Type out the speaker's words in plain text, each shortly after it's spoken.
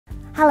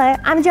Hello,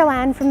 I'm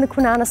Joanne from the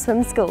Kwinana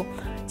Swim School.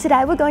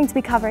 Today we're going to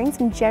be covering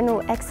some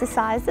general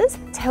exercises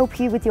to help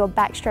you with your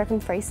backstroke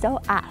and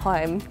freestyle at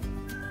home.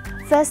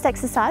 First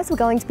exercise, we're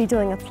going to be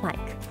doing a plank.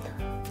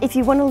 If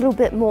you want a little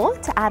bit more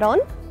to add on,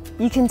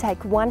 you can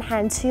take one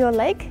hand to your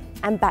leg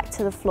and back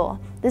to the floor.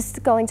 This is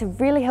going to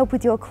really help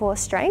with your core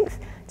strength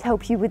to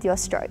help you with your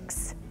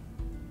strokes.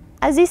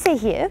 As you see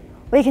here,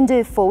 we can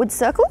do forward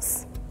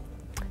circles,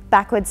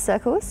 backwards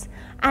circles,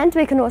 and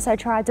we can also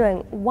try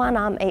doing one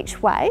arm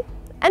each way,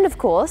 and of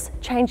course,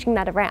 changing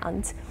that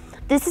around.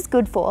 This is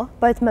good for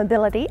both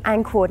mobility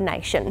and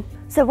coordination.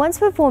 So once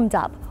we've warmed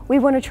up, we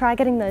want to try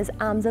getting those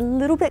arms a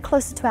little bit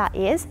closer to our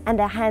ears and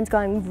our hands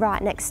going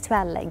right next to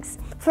our legs.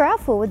 For our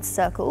forward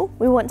circle,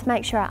 we want to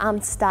make sure our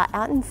arms start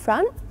out in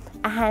front,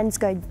 our hands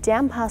go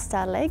down past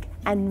our leg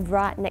and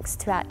right next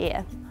to our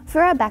ear.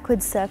 For our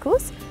backwards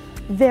circles,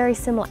 very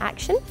similar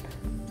action.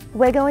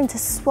 We're going to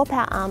swap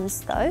our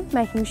arms though,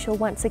 making sure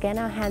once again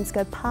our hands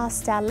go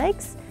past our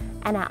legs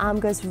and our arm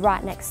goes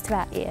right next to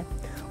our ear.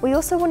 We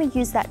also want to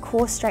use that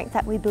core strength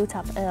that we built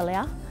up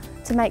earlier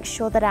to make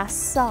sure that our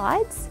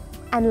sides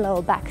and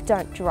lower back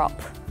don't drop.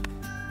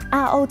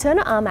 Our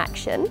alternate arm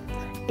action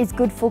is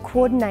good for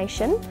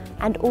coordination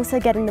and also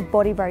getting the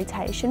body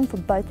rotation for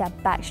both our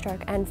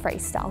backstroke and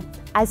freestyle,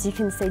 as you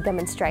can see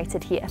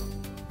demonstrated here.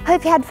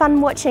 Hope you had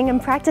fun watching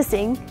and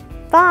practicing.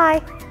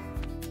 Bye!